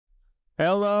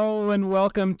Hello and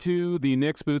welcome to the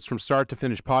Nick's Boots from Start to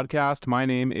Finish podcast. My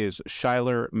name is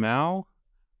Shyler Mao.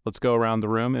 Let's go around the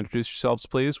room. Introduce yourselves,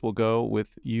 please. We'll go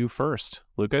with you first.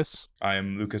 Lucas? I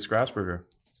am Lucas Grasberger.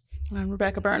 I'm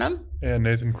Rebecca Burnham. And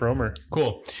Nathan Cromer.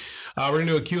 Cool. We're going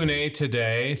to do a Q&A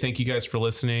today. Thank you guys for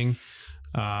listening.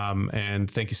 And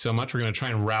thank you so much. We're going to try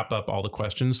and wrap up all the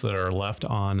questions that are left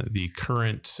on the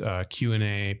current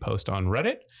Q&A post on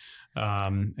Reddit.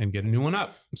 And get a new one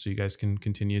up so you guys can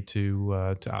continue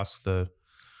to ask the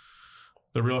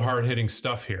real hard-hitting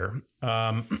stuff here.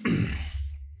 I'll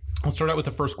start out with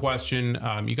the first question.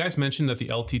 You guys mentioned that the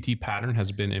LTT pattern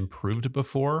has been improved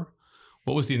before.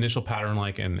 What was the initial pattern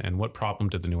like, and what problem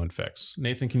did the new one fix?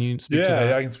 Nathan, can you speak to that?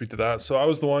 Yeah, I can speak to that. So I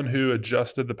was the one who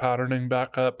adjusted the patterning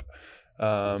back up.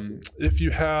 If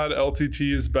you had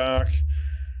LTTs back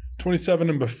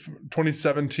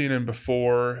 2017 and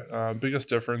before, biggest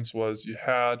difference was you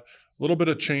had a little bit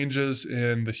of changes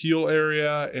in the heel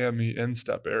area and the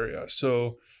instep area.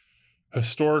 So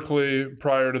historically,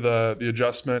 prior to the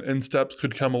adjustment, insteps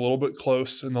could come a little bit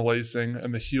close in the lacing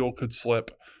and the heel could slip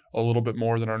a little bit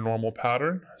more than our normal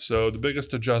pattern. So the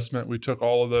biggest adjustment, we took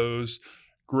all of those,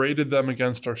 graded them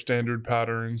against our standard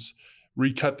patterns,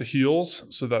 recut the heels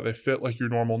so that they fit like your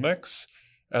normal nicks,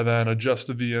 and then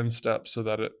adjusted the instep so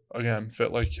that it, again,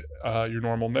 fit like your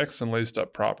normal nicks and laced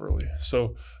up properly.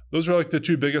 So those are like the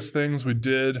two biggest things. We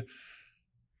did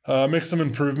make some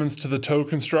improvements to the toe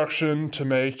construction to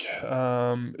make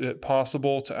it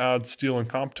possible to add steel and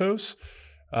comp toes.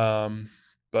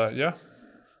 But yeah.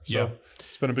 So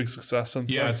it's been a big success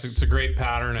since then. It's a great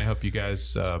pattern. I hope you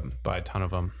guys buy a ton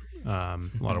of them. A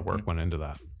lot of work went into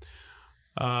that.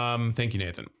 Thank you,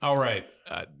 Nathan. All right.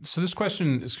 So this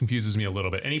question confuses me a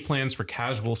little bit. Any plans for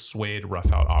casual suede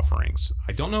rough out offerings?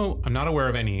 I don't know. I'm not aware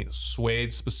of any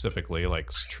suede specifically, like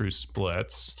true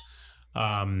splits.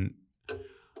 I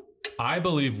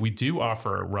believe we do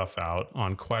offer rough out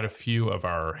on quite a few of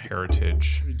our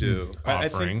heritage. We do. I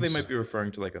think offerings. they might be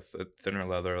referring to like a thinner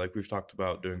leather. Like we've talked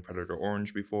about doing Predator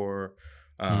Orange before.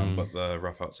 But the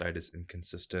rough outside is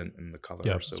inconsistent in the color.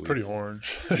 Yeah, so it's pretty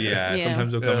orange. Yeah,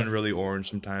 sometimes it'll come in really orange.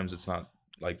 Sometimes it's not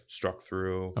like struck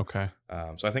through. Okay.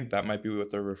 So I think that might be what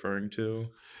they're referring to.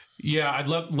 Yeah, I'd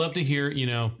love to hear,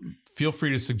 feel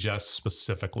free to suggest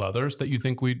specific leathers that you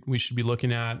think we should be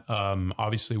looking at.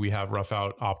 Obviously, we have rough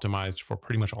out optimized for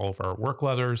pretty much all of our work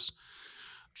leathers.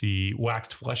 The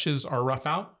waxed fleshes are rough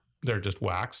out. They're just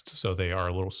waxed, so they are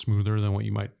a little smoother than what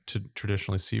you might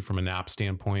traditionally see from a nap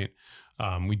standpoint.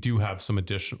 We do have some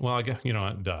additional, well, I guess,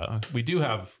 we do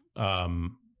have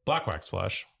black wax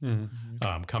flesh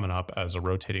coming up as a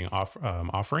rotating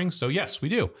offering. So yes, we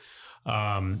do.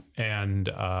 But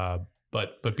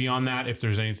beyond that, if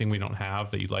there's anything we don't have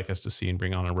that you'd like us to see and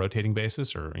bring on a rotating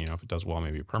basis, or, if it does well,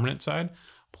 maybe a permanent side,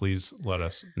 please let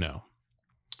us know.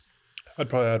 I'd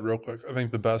probably add real quick. I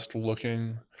think the best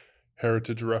looking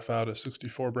heritage rough out is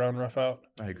 64 brown rough out.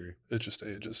 I agree. It just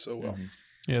ages so well.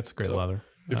 Yeah, it's a great leather.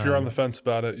 If you're on the fence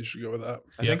about it, you should go with that.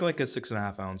 I think like a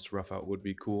 6.5 ounce rough out would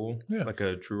be cool. Yeah. Like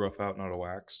a true rough out, not a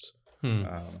waxed. I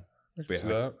can see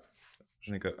that.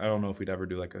 I don't know if we'd ever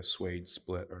do like a suede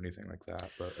split or anything like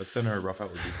that, but a thinner rough out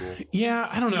would be cool. Yeah,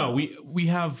 I don't know.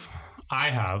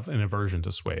 I have an aversion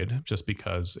to suede just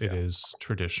because it is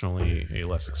traditionally a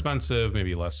less expensive,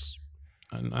 maybe less,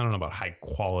 I don't know about high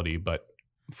quality, but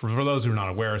for those who are not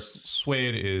aware,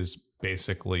 suede is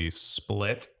basically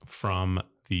split from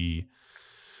the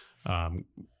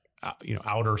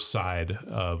outer side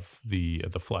of the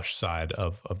flesh side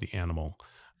of the animal.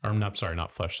 Or not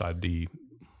flesh side,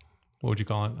 what would you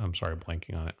call it? I'm sorry, I'm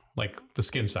blanking on it. Like the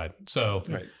skin side. So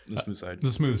right, the smooth side.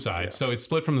 The smooth side. Yeah. So it's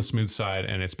split from the smooth side,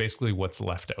 and it's basically what's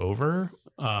left over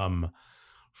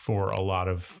for a lot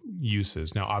of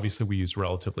uses. Now, obviously, we use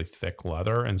relatively thick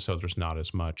leather, and so there's not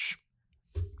as much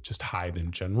just hide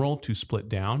in general to split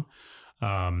down.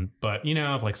 But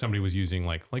if like somebody was using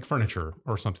like furniture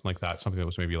or something like that, something that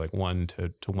was maybe like 1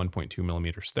 to 1.2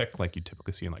 millimeters thick, like you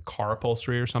typically see in like car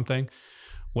upholstery or something,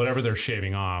 whatever they're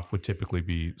shaving off would typically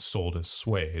be sold as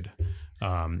suede.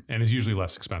 And is usually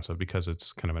less expensive because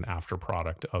it's kind of an after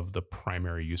product of the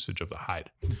primary usage of the hide.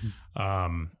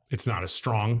 It's not as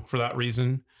strong for that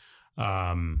reason.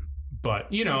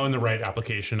 But, in the right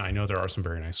application, I know there are some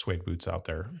very nice suede boots out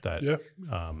there that,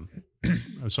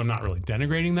 so I'm not really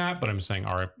denigrating that, but I'm saying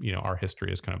our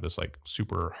history is kind of this like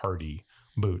super hardy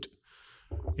boot.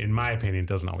 In my opinion, it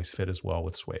doesn't always fit as well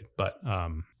with suede, but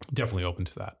definitely open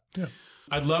to that. Yeah.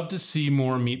 I'd love to see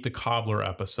more Meet the Cobbler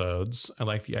episodes. I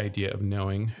like the idea of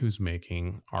knowing who's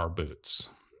making our boots.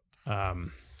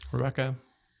 Rebecca,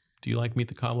 do you like Meet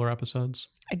the Cobbler episodes?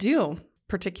 I do,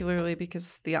 particularly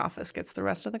because The Office gets the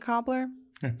rest of the cobbler.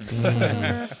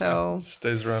 So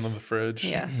Stays around in the fridge.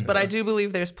 yes, but I do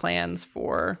believe there's plans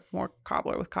for more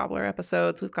Cobbler with Cobbler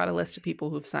episodes. We've got a list of people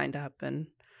who've signed up and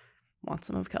want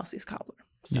some of Kelsey's Cobbler.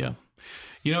 So. Yeah.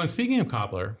 You know, and speaking of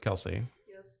Cobbler, Kelsey,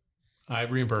 I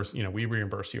reimburse, we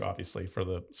reimburse you obviously for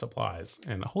the supplies.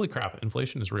 And holy crap,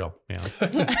 inflation is real, man.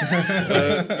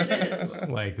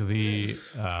 Like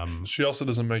she also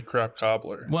doesn't make crap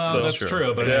cobbler. Well, so. that's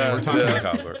true, but I mean, we're talking about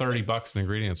cobbler. $30 in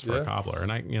ingredients for a cobbler.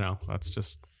 And that's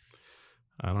just,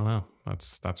 I don't know.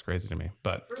 That's crazy to me.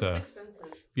 But expensive.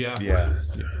 Yeah.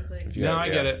 No, I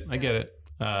get it. I get it.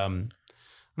 I'm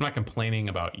not complaining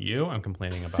about you. I'm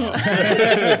complaining about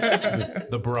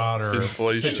the broader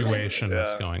inflation situation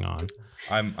that's going on.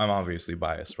 I'm obviously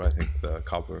biased, but I think the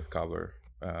Cobbler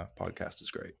podcast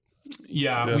is great.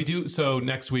 Yeah, we do. So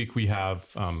next week we have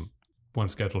one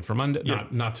scheduled for Monday,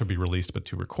 not to be released, but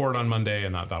to record on Monday,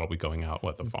 and that'll be going out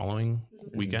the following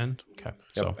weekend. Okay.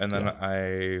 So and then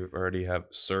I already have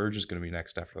Serge is going to be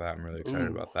next after that. I'm really excited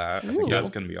about that. I think that's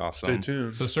going to be awesome. Stay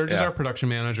tuned. So Serge is our production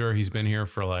manager. He's been here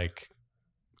for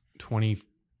 20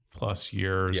 plus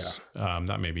years.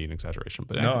 That may be an exaggeration,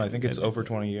 but no, I think it's over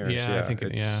 20 years. Yeah, I think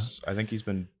I think he's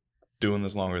been doing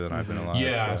this longer than I've been alive.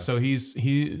 Yeah, so he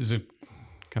is a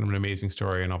kind of an amazing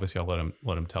story, and obviously I'll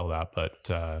let him tell that.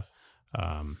 But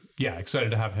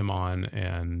excited to have him on,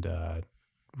 and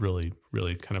really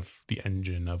kind of the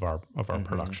engine of our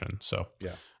production. So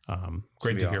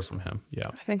great to hear from him. Yeah,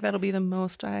 I think that'll be the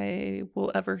most I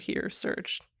will ever hear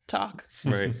Serge talk.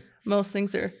 Right. Most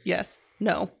things are yes,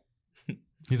 no.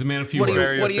 He's a man of few What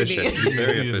words. do you need? He's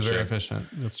very He is efficient. very efficient.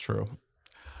 That's true.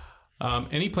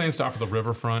 Any plans to offer the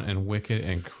Riverfront and Wicked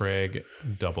and Craig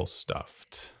double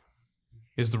stuffed?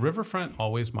 Is the Riverfront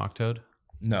always mock toad?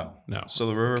 No. No. So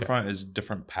the Riverfront is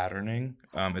different patterning.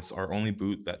 It's our only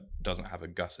boot that doesn't have a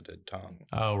gusseted tongue.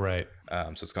 Oh, right.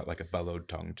 So it's got a bellowed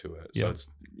tongue to it. So it's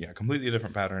completely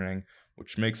different patterning,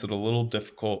 which makes it a little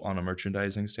difficult on a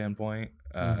merchandising standpoint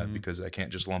because I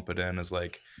can't just lump it in as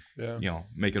make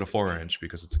it a 4-inch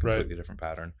because it's a completely different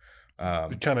pattern.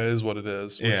 It kind of is what it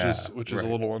is, which is a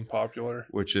little unpopular.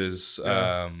 Which is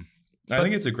I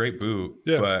think it's a great boot,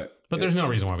 but there's no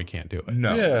reason why we can't do it.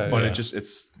 No, it's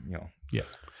as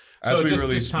so we just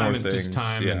release time more and things,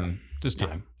 just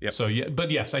time. Yep. So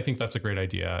but yes, I think that's a great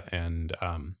idea, and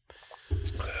I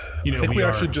think we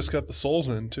actually just got the soles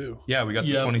in too. Yeah, we got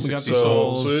the 2016 we got the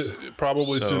soles. So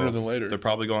probably sooner than later. They're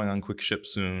probably going on quick ship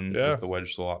soon with the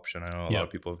wedge sole option. I know a lot of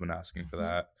people have been asking for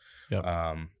that. Yep.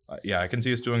 I can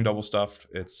see us doing double stuffed.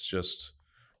 It's just,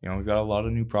 we've got a lot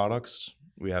of new products.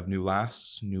 We have new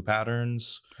lasts, new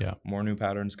patterns, more new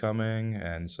patterns coming.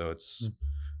 And so it's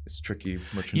tricky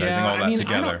merchandising all that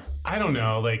together. I don't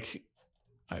know.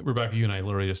 Rebecca, you and I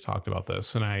literally just talked about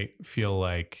this, and I feel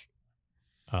like,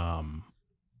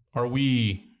 are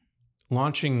we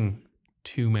launching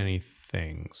too many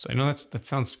things? I know that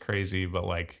sounds crazy, but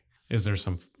is there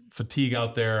some fatigue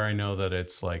out there? I know that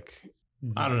it's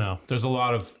I don't know. There's a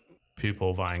lot of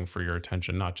people vying for your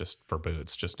attention, not just for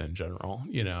boots, just in general,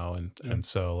 and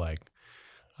so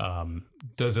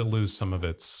does it lose some of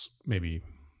its maybe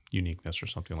uniqueness or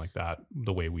something like that,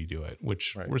 the way we do it,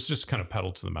 which was just kind of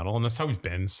pedal to the metal. And that's how we've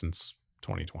been since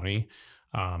 2020.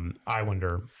 I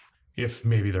wonder if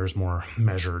maybe there's more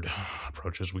measured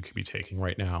approaches we could be taking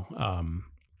right now.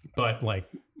 But I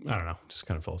don't know, just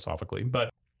kind of philosophically. But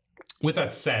with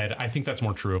that said, I think that's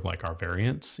more true of our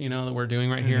variants, that we're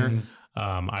doing right here.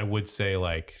 I would say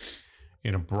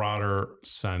in a broader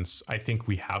sense, I think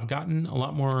we have gotten a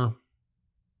lot more,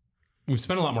 we've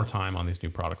spent a lot more time on these new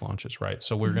product launches, right?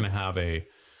 So we're going to have a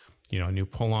new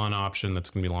pull-on option that's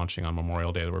going to be launching on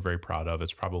Memorial Day that we're very proud of.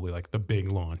 It's probably the big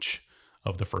launch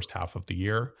of the first half of the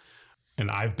year. And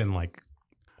I've been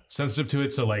sensitive to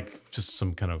it. So just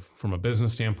some kind of, from a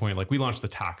business standpoint, we launched the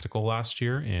Tactical last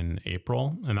year in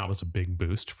April, and that was a big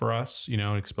boost for us, it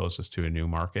exposed us to a new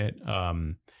market.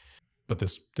 But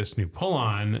this new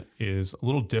pull-on is a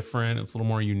little different. It's a little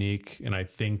more unique. And I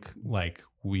think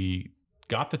we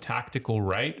got the Tactical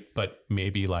right, but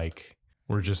maybe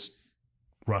we're just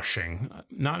rushing,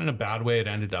 not in a bad way. It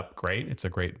ended up great. It's a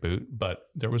great boot, but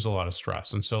there was a lot of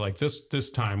stress. And so this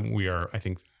time we are, I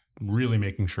think, really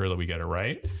making sure that we get it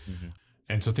right.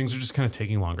 And so things are just kind of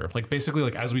taking longer.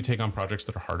 Basically, as we take on projects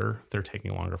that are harder, they're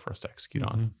taking longer for us to execute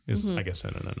on, is I guess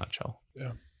in a nutshell.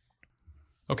 Yeah.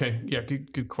 Okay. Yeah.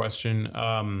 Good question.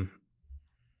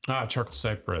 Charcoal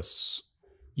Cypress.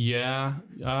 Yeah.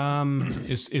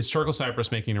 Is Charcoal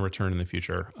Cypress making a return in the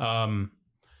future? I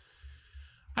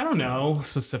don't know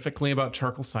specifically about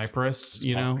Charcoal Cypress.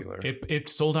 It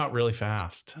sold out really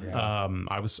fast. Yeah.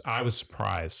 I was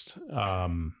surprised.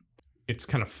 It's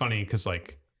kind of funny because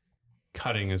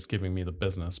cutting is giving me the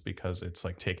business because it's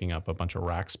like taking up a bunch of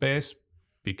rack space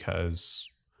because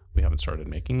we haven't started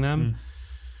making them.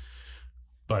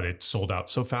 But it sold out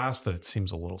so fast that it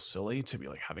seems a little silly to be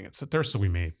like having it sit there. So we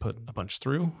may put a bunch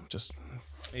through just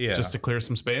to clear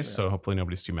some space. So hopefully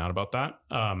nobody's too mad about that.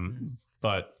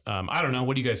 But I don't know.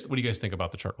 What do you guys think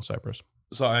about the charcoal cypress?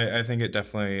 So I think it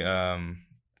definitely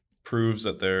proves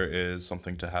that there is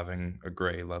something to having a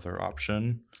gray leather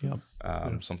option.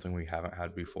 Something we haven't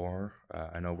had before.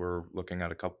 I know we're looking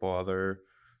at a couple other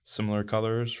similar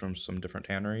colors from some different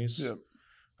tanneries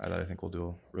that I think will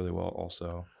do really well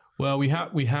also. Well, we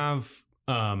have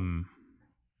the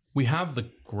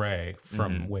gray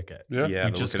from Wicket. Yeah,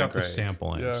 we just got the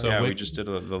sample in. So we just did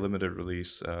the limited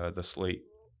release, the slate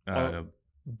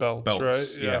belts, right?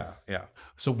 Yeah.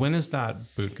 So when is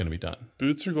that boot going to be done?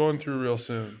 Boots are going through real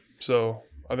soon. So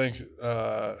I think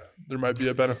there might be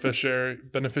a beneficiary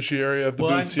of the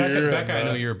boots here. Becca, I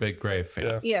know you're a big gray fan.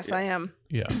 Yeah. Yes, I am.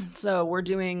 Yeah. So we're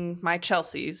doing my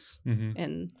Chelsea's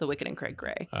in the Wicked and Craig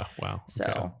gray. Oh, wow.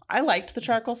 So I liked the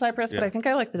charcoal cypress, but I think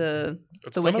I like the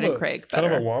Wicked and Craig better.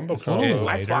 Kind of a wombo combo.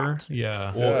 I swapped.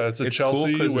 Yeah. Well, it's a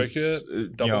Chelsea cool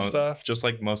Wicket double stuff. Just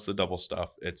like most of the double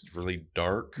stuff, it's really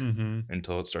dark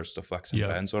until it starts to flex and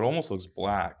bend. So it almost looks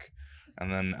black. And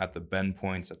then at the bend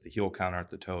points, at the heel counter, at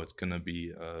the toe, it's going to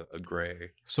be a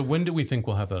gray. So when do we think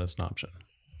we'll have that as an option?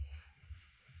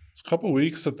 It's a couple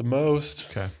weeks at the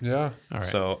most. Okay. Yeah. All right.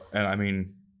 So, and I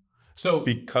mean,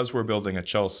 because we're building a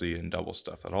Chelsea and double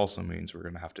stuff, that also means we're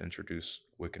going to have to introduce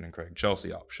Wicked and Craig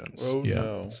Chelsea options. Oh,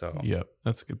 no. So,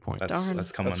 that's a good point.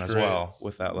 That's coming as well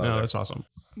with that leather. No, that's awesome.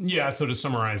 Yeah. So to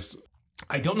summarize,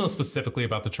 I don't know specifically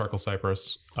about the charcoal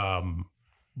cypress,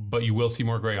 but you will see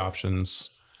more gray options.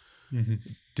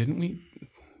 Didn't we?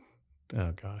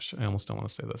 Oh gosh, I almost don't want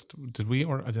to say this. Did I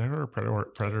order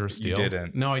Predator Steel? You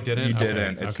didn't. No, I didn't. You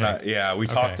didn't. It's not. Yeah, we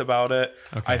talked about it.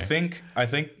 Okay. I think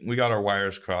we got our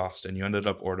wires crossed, and you ended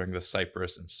up ordering the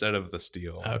Cypress instead of the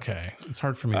Steel. Okay, it's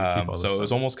hard for me to keep all this. So it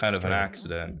was almost kind of an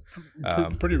accident.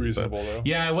 Pretty reasonable though.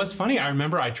 Yeah, it was funny. I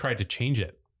remember I tried to change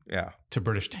it. To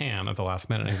British Tan at the last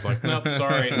minute. And he was like, nope,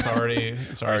 sorry, it's already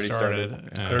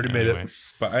started. I already made it.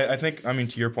 But I think, I mean,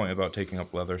 to your point about taking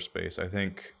up leather space, I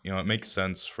think, it makes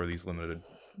sense for these limited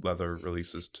leather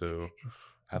releases to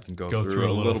have them go through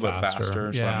a little bit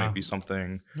faster. So that might be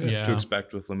something to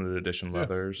expect with limited edition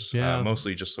leathers.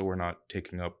 Mostly just so we're not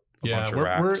taking up a bunch of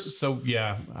racks.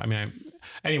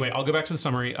 Anyway, I'll go back to the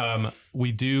summary.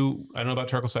 We do, I don't know about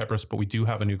charcoal cypress, but we do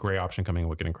have a new gray option coming in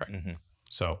Wicked and Craig.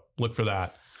 So look for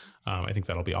that. I think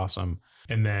that'll be awesome.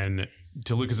 And then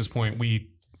to Lucas's point,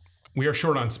 we are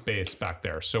short on space back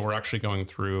there. So we're actually going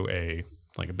through a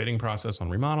bidding process on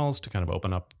remodels to kind of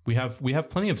open up. We have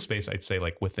plenty of space, I'd say,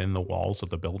 like within the walls of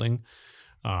the building.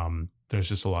 There's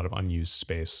just a lot of unused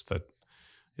space that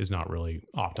is not really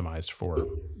optimized for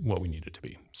what we need it to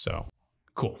be. So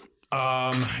cool.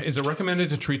 Is it recommended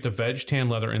to treat the veg tan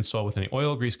leather insole with any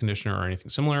oil, grease, conditioner, or anything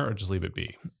similar, or just leave it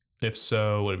be? If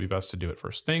so, would it be best to do it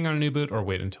first thing on a new boot or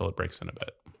wait until it breaks in a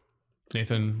bit?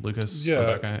 Nathan, Lucas,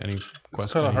 Rebecca, any questions?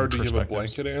 It's kind of hard to give a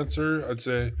blanket answer. I'd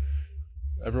say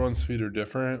everyone's feet are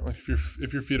different. Like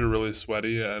if your feet are really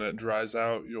sweaty and it dries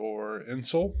out your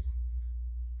insole,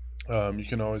 you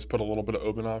can always put a little bit of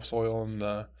Obenhoff's oil on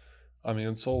the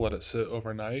insole, let it sit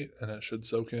overnight, and it should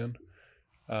soak in.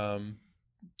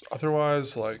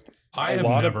 Otherwise, I have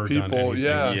never done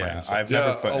anything. I've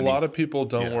never put a lot of people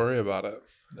don't worry about it.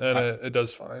 And it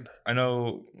does fine. I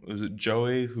know, was it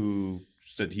Joey who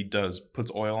said he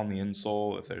puts oil on the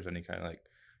insole if there's any kind of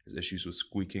issues with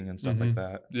squeaking and stuff like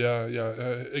that. Yeah.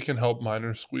 It can help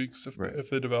minor squeaks if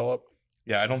they develop.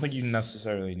 Yeah, I don't think you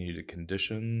necessarily need to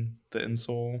condition the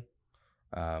insole.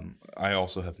 I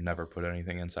also have never put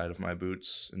anything inside of my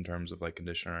boots in terms of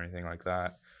conditioner or anything like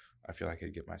that. I feel like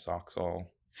I'd get my socks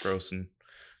all gross and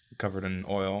covered in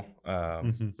oil.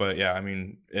 But yeah, I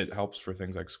mean, it helps for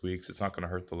things like squeaks. It's not going to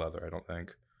hurt the leather, I don't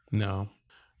think. No.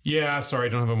 Yeah, sorry, I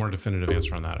don't have a more definitive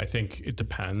answer on that. I think it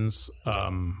depends.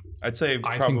 I'd say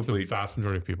probably... I think the vast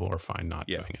majority of people are fine not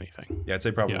doing anything. Yeah, I'd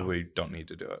say probably don't need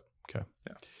to do it. Okay.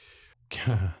 Yeah.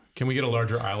 Can we get a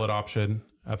larger eyelet option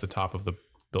at the top of the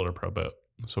Builder Pro boat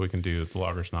so we can do the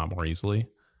loggers knot more easily?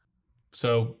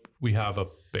 So we have a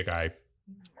big eye.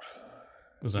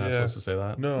 Was I not supposed to say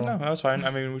that? No, that's fine.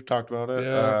 I mean, we've talked about it.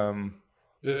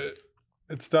 Yeah.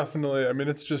 It's definitely, I mean,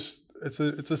 it's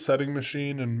a setting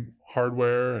machine and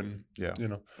hardware and,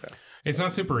 It's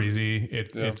not super easy.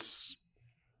 It's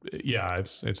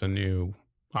a new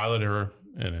eyeliner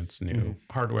and it's new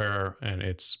hardware and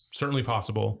it's certainly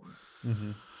possible.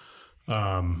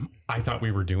 I thought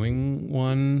we were doing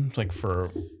one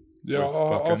for Yeah,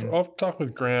 I'll talk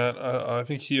with Grant. I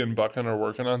think he and Buchan are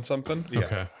working on something. Yeah.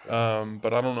 Okay.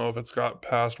 But I don't know if it's got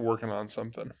past working on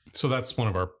something. So that's one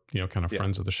of our, kind of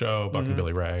friends of the show, Buck and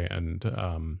Billy Ray. And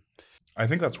I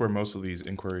think that's where most of these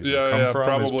inquiries Yeah, have come yeah, from,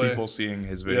 probably. is people seeing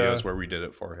his videos where we did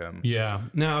it for him. yeah.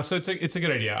 No, so it's a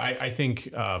good idea. I think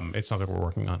it's something we're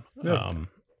working on. Yeah.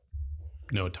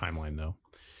 No timeline, though.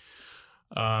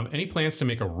 Any plans to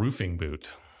make a roofing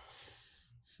boot?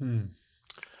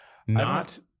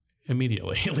 Not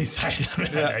immediately. At least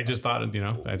I just thought,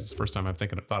 it's the first time I've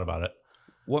thought about it.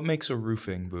 What makes a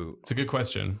roofing boot? It's a good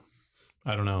question.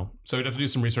 I don't know. So we'd have to do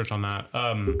some research on that.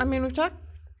 I mean,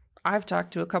 I've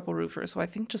talked to a couple roofers who I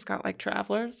think just got like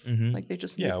Travelers. Like they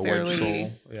just need fairly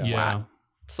wedge sole. flat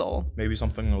sole. Maybe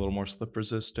something a little more slip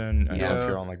resistant. I know Yeah. if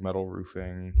you're on like metal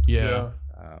roofing. Yeah.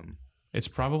 It's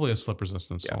probably a slip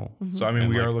resistant sole. So I mean,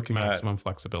 we are looking maximum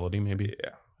flexibility, maybe.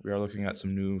 Yeah, we are looking at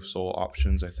some new sole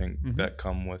options. I think that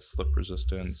come with slip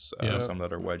resistance. Some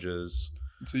that are wedges.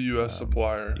 It's a U.S.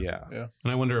 supplier. Yeah. And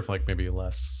I wonder if like maybe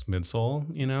less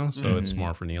midsole, so it's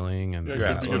more for kneeling and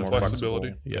it's good more flexibility.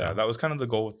 flexible. Yeah, that was kind of the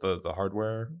goal with the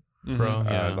hardware Pro.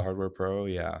 the hardware Pro.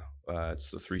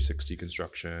 It's the 360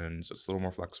 construction, so it's a little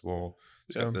more flexible.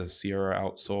 It's got the Sierra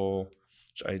outsole,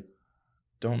 which I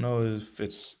don't know if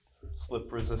it's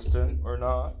slip resistant or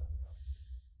not.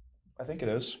 I think it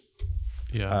is.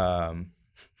 Yeah. I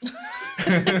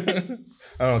don't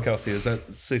know, Kelsey, does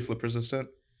that say slip resistant?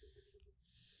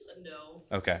 No.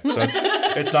 Okay, so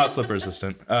it's not slip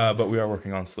resistant, but we are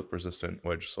working on slip resistant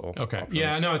wedge sole. Okay. options.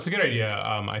 Yeah, no, it's a good idea.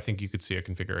 I think you could see a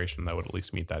configuration that would at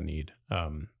least meet that need.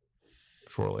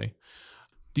 Surely.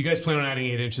 Do you guys plan on adding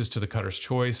 8 inches to the cutter's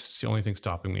choice? It's the only thing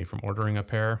stopping me from ordering a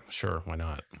pair. Sure, why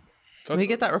not? We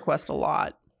get that request a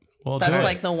lot. Well, That's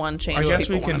like the one change. I guess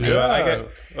we people can wanna do it. make. I get,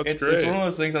 That's it's one of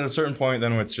those things at a certain point,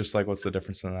 then it's just like, what's the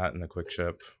difference in that and the quick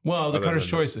ship? Well, the Other cutter's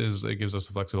than- choice is it gives us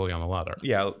the flexibility on the leather.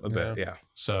 Yeah, a bit, yeah.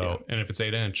 So, and if it's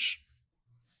 8 inch,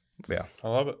 Yeah. I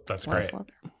love it. that's Less great.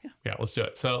 leather. Yeah. Yeah, let's do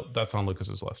it. So that's on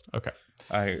Lucas's list. Okay.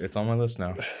 It's on my list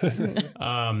now.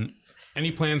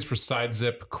 Any plans for side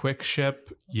zip quick ship?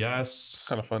 Yes.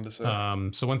 Kind of fun to say.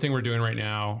 So one thing we're doing right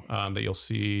now that you'll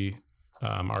see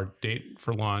our date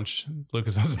for launch.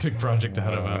 Lucas has a big project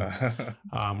ahead of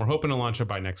him. We're hoping to launch it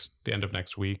by the end of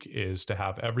next week. Is to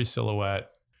have every silhouette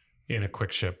in a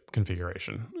quick ship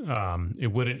configuration. It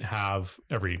wouldn't have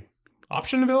every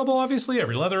option available, obviously,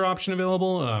 every leather option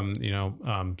available.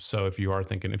 So if you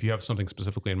have something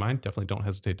specifically in mind, definitely don't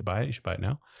hesitate to buy it. You should buy it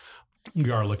now. We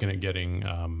are looking at getting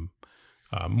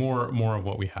more of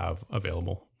what we have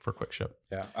available for quick ship.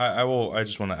 Yeah, I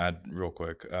just want to add real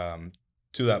quick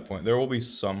to that point. There will be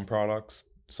some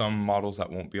models that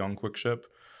won't be on quick ship.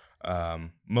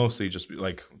 Mostly just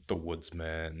like the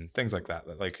Woodsman, things like that.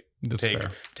 That like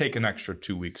take an extra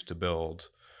 2 weeks to build.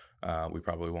 We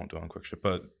probably won't do on quick ship,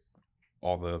 but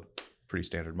all the pretty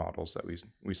standard models that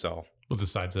we sell. Will the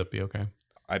side zip be okay?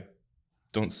 I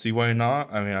don't see why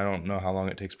not. I mean, I don't know how long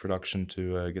it takes production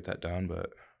to get that done,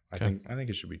 but I think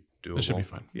it should be doable. It should be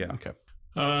fine. Yeah. Okay.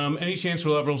 Any chance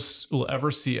we'll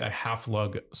ever see a half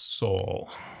lug sole?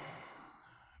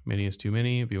 Mini is too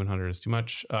many. V100 is too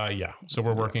much. Yeah. So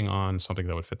we're working on something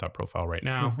that would fit that profile right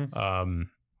now.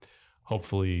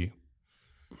 Hopefully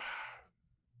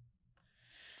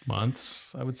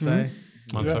months, I would say.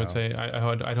 Months, I would say.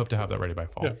 I'd hope to have that ready by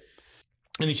fall. Yeah.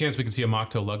 Any chance we can see a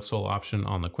mock-toe lug sole option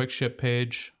on the quick ship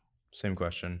page? Same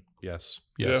question. Yes.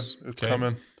 Yes. Yeah, it's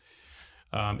coming.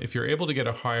 If you're able to get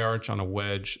a high arch on a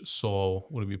wedge sole,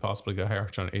 would it be possible to get a high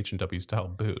arch on an H&W style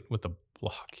boot with a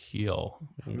block heel?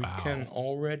 We can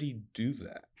already do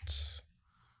that.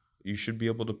 You should be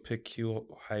able to pick heel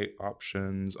height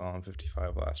options on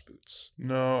 55 last boots.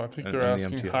 No, I think they're And the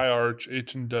asking MTL. high arch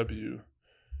H&W.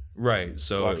 Right.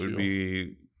 So Block it would heel.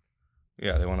 be,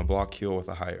 they want a block heel with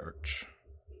a high arch.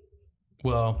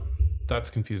 Well, that's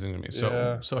confusing to me.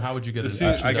 So how would you get It an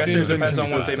seems- I guess it seems depends on what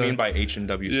they inconsistent. mean by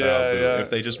H&W style Yeah, boot. yeah. If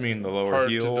they just mean the lower Hard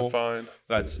to heel, define.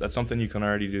 that's something you can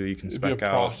already do. You can It'd be a spec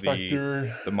out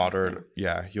prospector. the moderate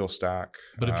heel stack.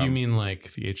 But if you mean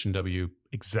like the H&W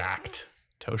exact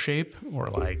toe shape or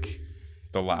like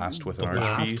the last with the an arch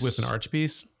last piece. with an arch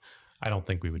piece, I don't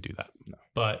think we would do that. No.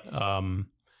 But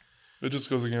It just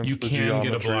goes against you the can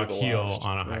geometry get a block of the heel last.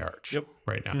 on a high arch Yep.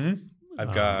 right now. Mhm.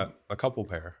 I've got a couple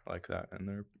pair like that,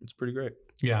 and it's pretty great.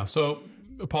 Yeah. So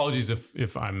apologies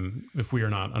if we are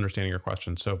not understanding your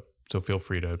question. So feel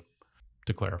free to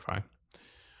clarify.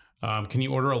 Can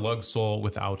you order a lug sole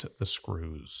without the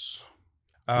screws?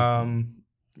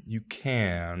 You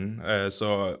can.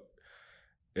 So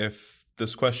if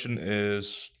this question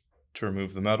is to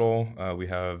remove the metal, we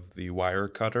have the wire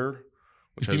cutter,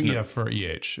 which has has for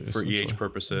EH. For EH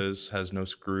purposes, has no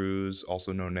screws,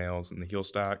 also no nails in the heel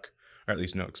stack, or at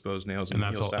least no exposed nails in the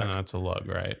heel stack. And that's a lug,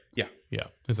 right? Yeah. Yeah.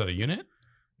 Is that a unit?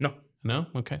 No. No?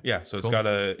 Okay. Yeah, so it's got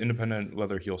an independent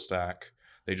leather heel stack.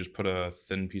 They just put a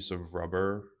thin piece of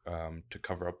rubber to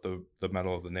cover up the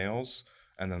metal of the nails,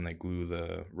 and then they glue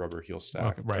the rubber heel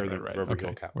stack rubber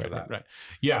heel cap for that. Right.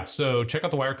 Yeah, so check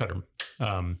out the wire cutter.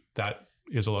 That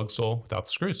is a lug sole without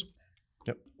the screws.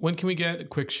 Yep. When can we get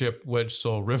quick ship wedge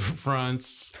sole river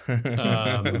fronts?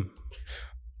 I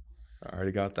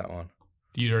already got that one.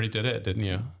 You already did it, didn't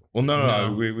you? Well,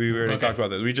 no. We already talked about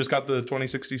that. We just got the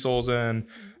 2060 soles in.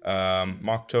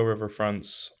 Mock toe river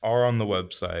fronts are on the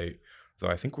website, though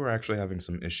I think we're actually having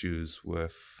some issues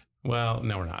with. Well,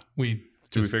 no, we're not. Did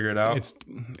we figure it out?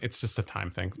 It's just a time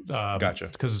thing. Gotcha.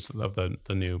 Because of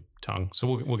the new tongue, so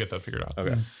we'll get that figured out.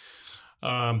 Okay.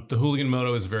 The Hooligan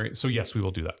Moto is so yes, we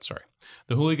will do that. Sorry.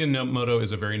 The Hooligan Moto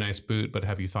is a very nice boot, but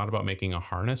have you thought about making a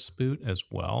harness boot as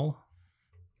well?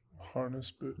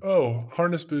 Harness boot. Oh,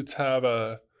 harness boots have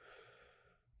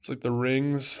it's like the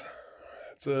rings.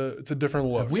 It's a different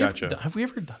look. Have we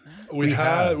ever done that?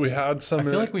 We had some. I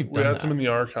feel like we had some in the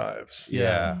archives.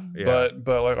 Yeah. But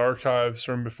like archives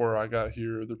from before I got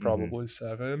here, they're probably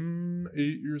 7, 8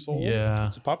 years old. Yeah,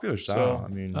 it's a popular style. So, I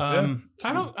mean,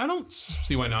 I don't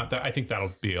see why not. I think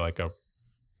that'll be like a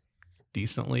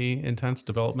decently intense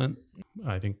development.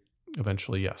 I think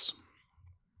eventually, yes.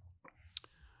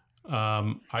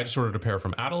 I just ordered a pair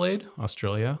from Adelaide,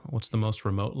 Australia. What's the most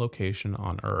remote location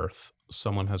on Earth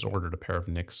someone has ordered a pair of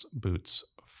Nick's boots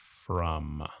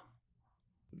from?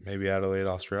 Maybe Adelaide,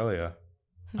 Australia.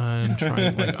 I'm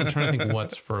trying to think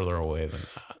what's further away than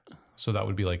that. So that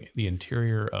would be like the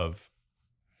interior of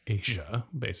Asia,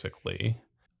 basically.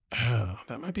 Oh,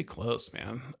 that might be close,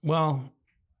 man. Well,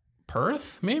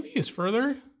 Perth maybe is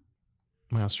further.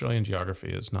 My Australian geography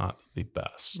is not the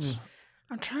best.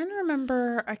 I'm trying to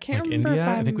remember. I can't like remember India.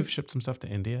 if I think we've shipped some stuff to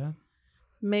India.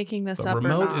 Making this But up or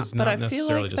remote not. is But not I feel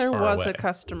necessarily like just there far was away. a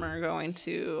customer going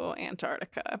to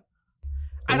Antarctica.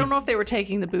 I don't know if they were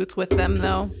taking the boots with them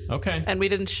though. Okay. And we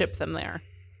didn't ship them there.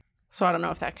 So I don't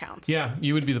know if that counts. Yeah,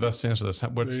 you would be the best to answer this.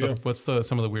 What's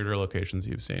some of the weirder locations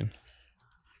you've seen?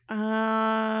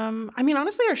 I mean,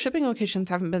 honestly, our shipping locations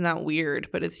haven't been that weird,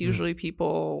 but it's usually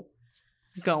people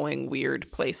going weird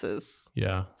places.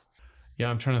 Yeah. Yeah,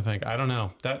 I'm trying to think. I don't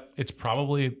know. That it's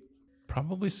probably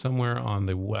somewhere on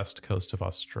the west coast of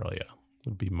Australia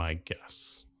would be my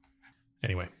guess.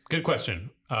 Anyway, good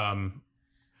question.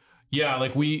 Yeah,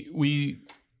 like we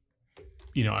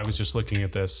I was just looking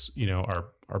at this,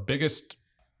 our biggest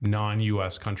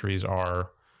non-US countries are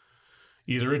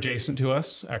either adjacent to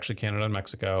us, actually Canada and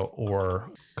Mexico,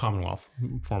 or Commonwealth,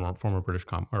 former British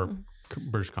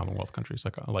Commonwealth countries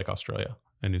like Australia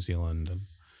and New Zealand. And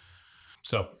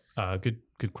so,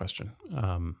 good question.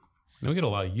 And we get a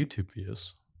lot of YouTube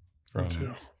views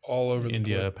from all over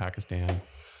India, the Pakistan.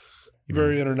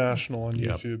 Very international on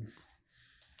YouTube.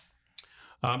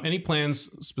 Any plans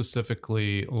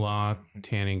specifically La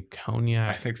Tanning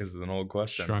Cognac? I think this is an old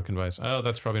question. Shrunken Vice. Oh,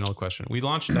 that's probably an old question. We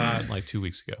launched that like 2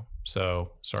 weeks ago.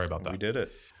 So sorry about that. We did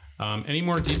it. Any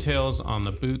more details on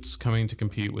the boots coming to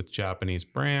compete with Japanese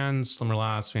brands, slimmer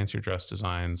lasts, fancier dress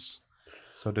designs?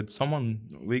 So did someone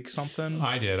leak something?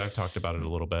 I did. I've talked about it a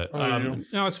little bit.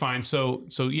 No, it's fine. So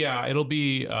yeah, it'll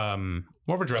be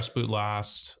more of a dress boot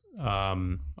last. I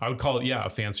would call it, a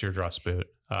fancier dress boot.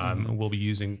 We'll be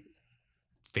using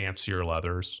fancier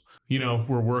leathers.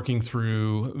 We're working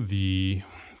through the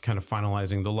kind of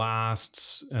finalizing the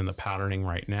lasts and the patterning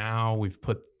right now. We've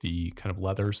put the kind of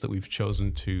leathers that we've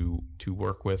chosen to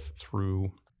work with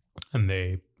through, and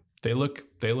they look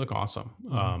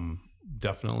awesome.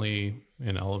 Definitely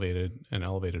an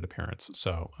elevated appearance.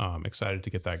 So excited to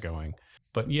get that going.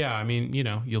 But yeah, I mean,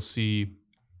 you'll see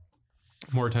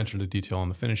more attention to detail on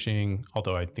the finishing,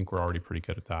 although I think we're already pretty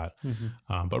good at that.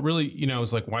 But really,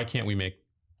 it's like, why can't we make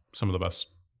some of the best,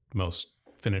 most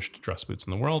finished dress boots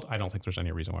in the world? I don't think there's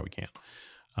any reason why we can't.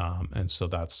 And so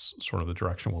that's sort of the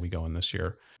direction we'll be going this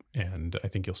year. And I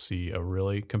think you'll see a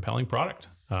really compelling product.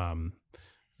 And,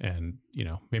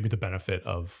 maybe the benefit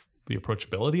of the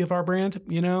approachability of our brand,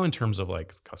 in terms of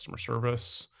like customer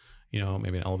service,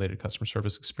 maybe an elevated customer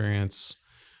service experience,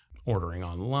 ordering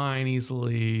online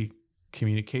easily,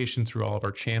 communication through all of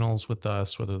our channels with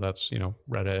us, whether that's,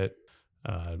 Reddit,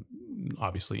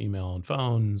 obviously email and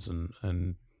phones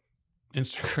and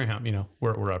Instagram,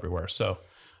 we're everywhere. So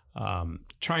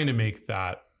trying to make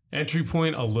that entry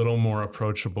point a little more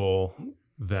approachable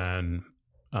than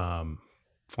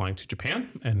flying to Japan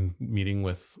and meeting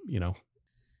with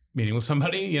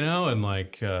somebody, and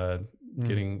like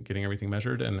getting everything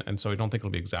measured. And so I don't think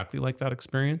it'll be exactly like that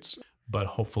experience, but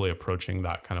hopefully approaching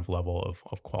that kind of level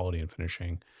of quality and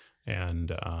finishing,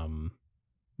 and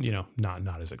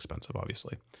not as expensive,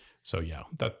 obviously. So yeah,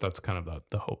 that's kind of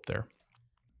the hope there.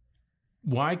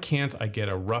 Why can't I get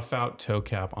a rough out toe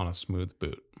cap on a smooth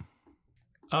boot?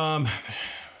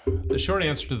 The short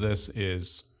answer to this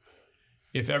is,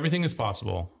 if everything is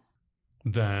possible,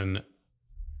 then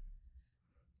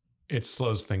it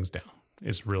slows things down,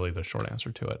 is really the short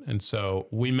answer to it. And so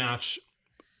we match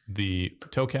the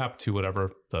toe cap to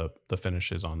whatever the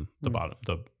finish is on the bottom,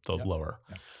 the lower.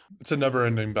 It's a never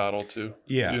ending battle too.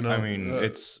 Yeah. You know, I mean,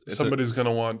 it's somebody's going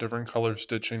to want different color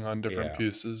stitching on different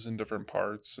pieces and different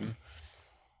parts. And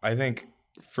I think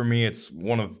for me, it's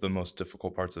one of the most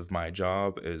difficult parts of my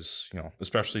job is,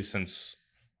 especially since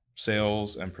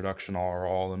sales and production are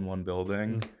all in one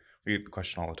building. We get the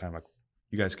question all the time, like,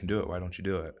 you guys can do it. Why don't you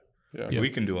do it? Yeah. We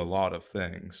can do a lot of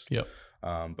things. Yep.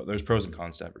 But there's pros and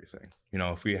cons to everything.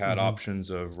 If we had options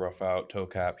of rough out, toe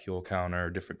cap, heel counter,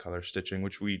 different color stitching,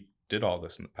 which we did all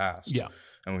this in the past. Yeah.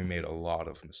 And we made a lot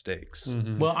of mistakes.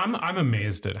 Well, I'm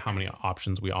amazed at how many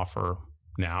options we offer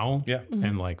now. Yeah.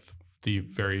 And like the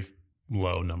very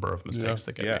low number of mistakes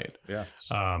that get made. Yeah.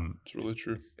 It's really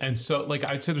true. And so like,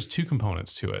 I'd say there's two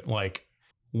components to it. Like,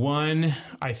 one,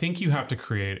 I think you have to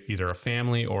create either a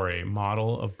family or a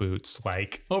model of boots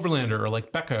like Overlander or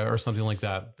like Becca or something like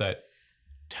that, that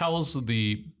tells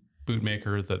the boot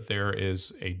maker that there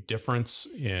is a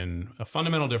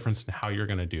fundamental difference in how you're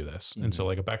going to do this. And so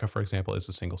like a Becca, for example, is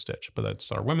a single stitch, but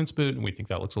that's our women's boot, and we think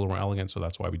that looks a little more elegant. So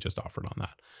that's why we just offered on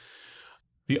that.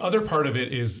 The other part of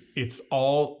it is it's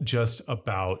all just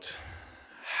about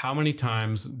how many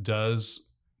times does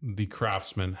the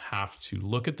craftsman have to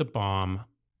look at the BOM,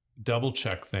 double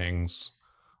check things,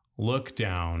 look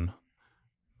down,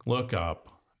 look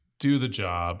up, do the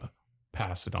job,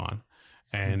 pass it on.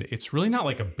 And it's really not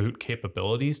like a boot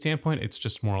capability standpoint. It's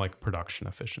just more like production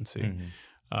efficiency.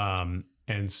 And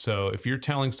so if you're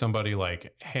telling somebody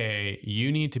like, hey, you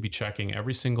need to be checking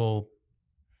every single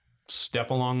step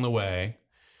along the way,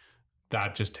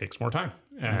 that just takes more time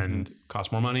and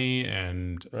costs more money.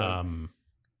 And, kind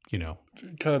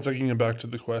of taking it back to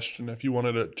the question, if you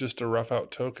wanted just a rough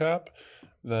out toe cap,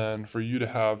 then for you to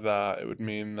have that, it would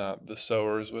mean that the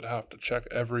sewers would have to check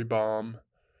every BOM.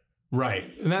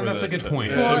 Right. And that's a good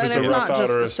point. Well, and it's not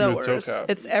just the sewers.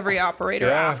 It's every operator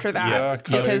after that.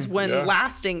 Because when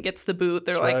lasting gets the boot,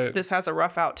 they're like, this has a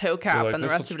rough out toe cap and the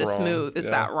rest of it is smooth. Is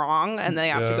that wrong? And they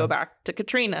have to go back to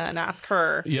Katrina and ask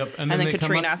her. Yep. And then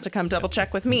Katrina has to come double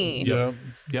check with me.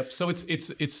 Yep. So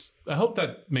it's I hope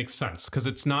that makes sense, because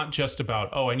it's not just about,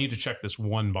 oh, I need to check this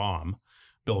one BOM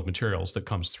bill of materials that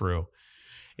comes through.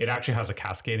 It actually has a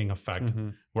cascading effect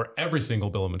where every single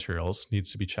bill of materials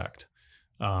needs to be checked.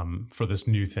 For this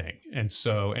new thing. And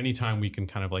so anytime we can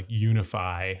kind of like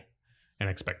unify an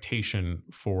expectation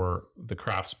for the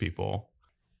craftspeople,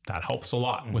 that helps a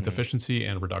lot with efficiency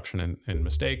and reduction in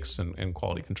mistakes and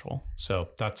quality control. So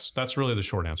that's really the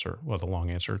short answer, the long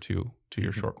answer to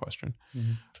your short question.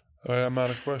 I'm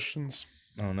out of questions.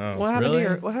 Oh no. What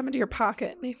happened to your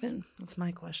pocket, Nathan? That's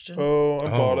my question. I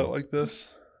bought it like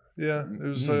this. Yeah, it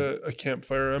was a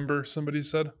campfire ember, somebody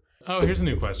said. Oh, here's a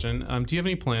new question. Do you have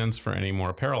any plans for any more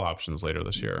apparel options later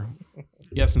this year?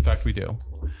 Yes, in fact, we do.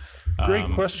 Great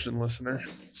question, listener.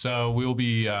 So we'll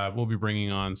be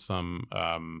bringing on some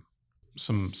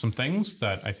things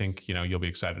that I think you'll be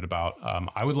excited about.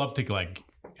 I would love to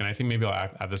and I think maybe I'll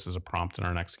add this as a prompt in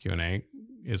our next Q&A.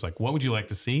 Is like, what would you like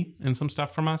to see in some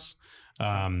stuff from us?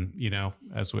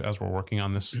 As we're working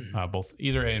on this, both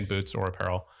either in boots or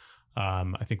apparel.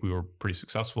 I think we were pretty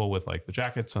successful with like the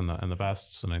jackets and the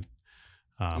vests, and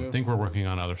I think we're working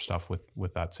on other stuff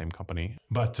with that same company.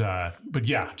 But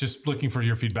yeah, just looking for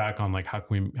your feedback on like how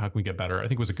can we get better. I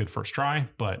think it was a good first try,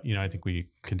 but I think we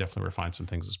can definitely refine some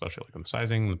things, especially like on the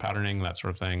sizing, the patterning, that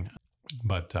sort of thing.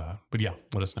 But yeah,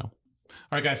 let us know.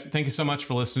 All right, guys, thank you so much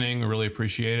for listening. We really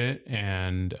appreciate it,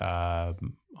 and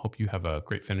hope you have a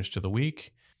great finish to the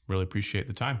week. Really appreciate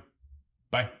the time.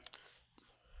 Bye.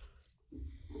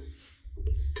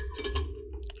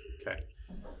 Okay.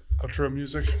 Outro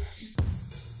music.